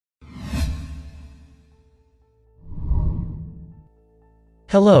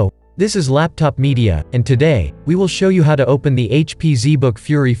Hello, this is Laptop Media, and today, we will show you how to open the HP ZBook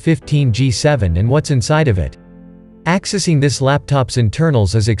Fury 15 G7 and what's inside of it. Accessing this laptop's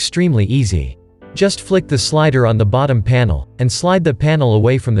internals is extremely easy. Just flick the slider on the bottom panel, and slide the panel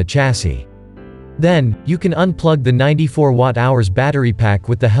away from the chassis. Then, you can unplug the 94 watt-hours battery pack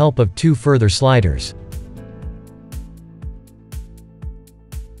with the help of two further sliders.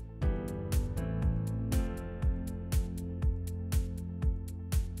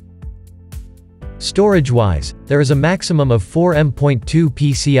 Storage-wise, there is a maximum of 4 M.2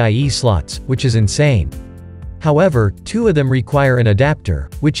 PCIe slots, which is insane. However, 2 of them require an adapter,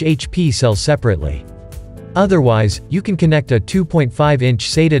 which HP sells separately. Otherwise, you can connect a 2.5-inch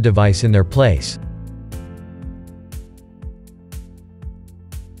SATA device in their place.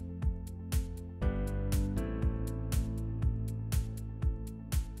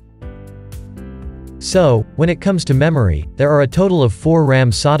 So, when it comes to memory, there are a total of 4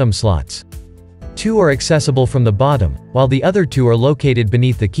 RAM SODIMM slots. 2 are accessible from the bottom, while the other 2 are located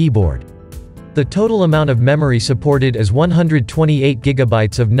beneath the keyboard. The total amount of memory supported is 128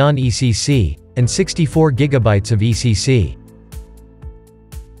 GB of non-ECC, and 64 GB of ECC.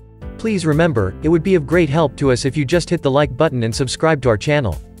 Please remember, it would be of great help to us if you just hit the like button and subscribe to our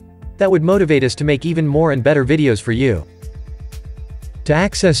channel. That would motivate us to make even more and better videos for you. To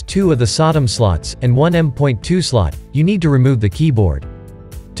access 2 of the SODIMM slots, and 1 M.2 slot, you need to remove the keyboard.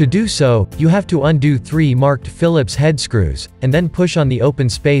 To do so, you have to undo 3 marked Phillips head screws, and then push on the open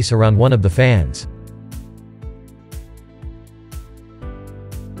space around one of the fans.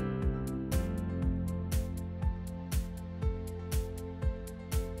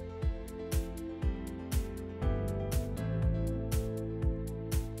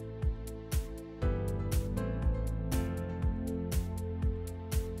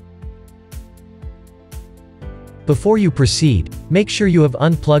 Before you proceed, make sure you have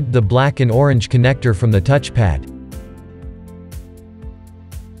unplugged the black and orange connector from the touchpad.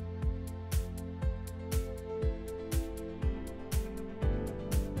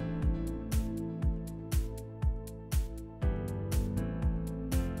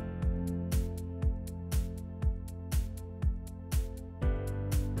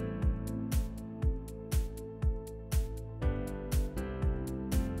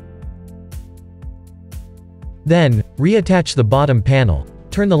 Then, reattach the bottom panel,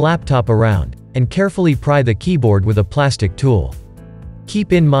 turn the laptop around, and carefully pry the keyboard with a plastic tool.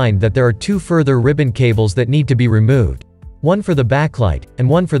 Keep in mind that there are 2 further ribbon cables that need to be removed, one for the backlight, and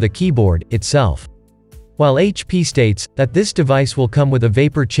one for the keyboard itself. While HP states that this device will come with a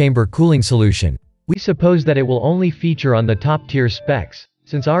vapor chamber cooling solution, we suppose that it will only feature on the top-tier specs,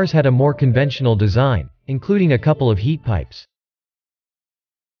 since ours had a more conventional design, including a couple of heat pipes.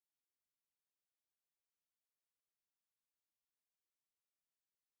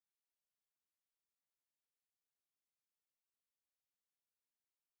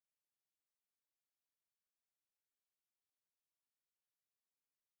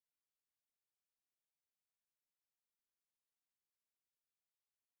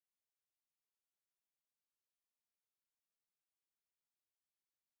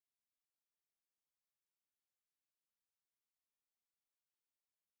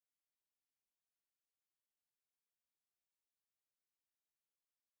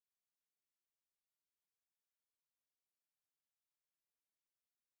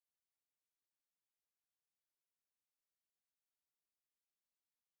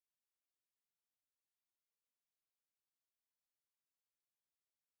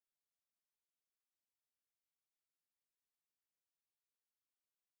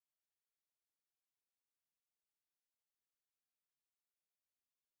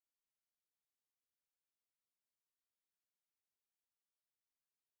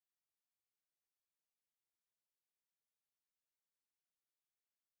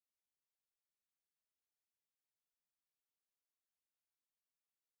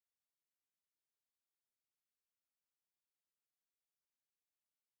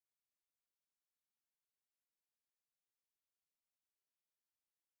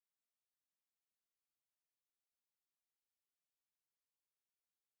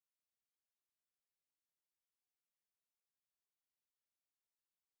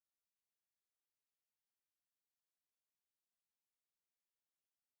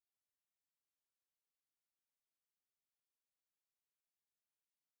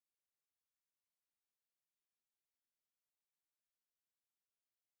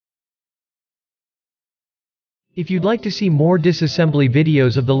 If you'd like to see more disassembly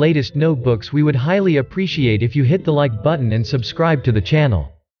videos of the latest notebooks, we would highly appreciate if you hit the like button and subscribe to the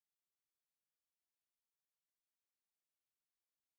channel.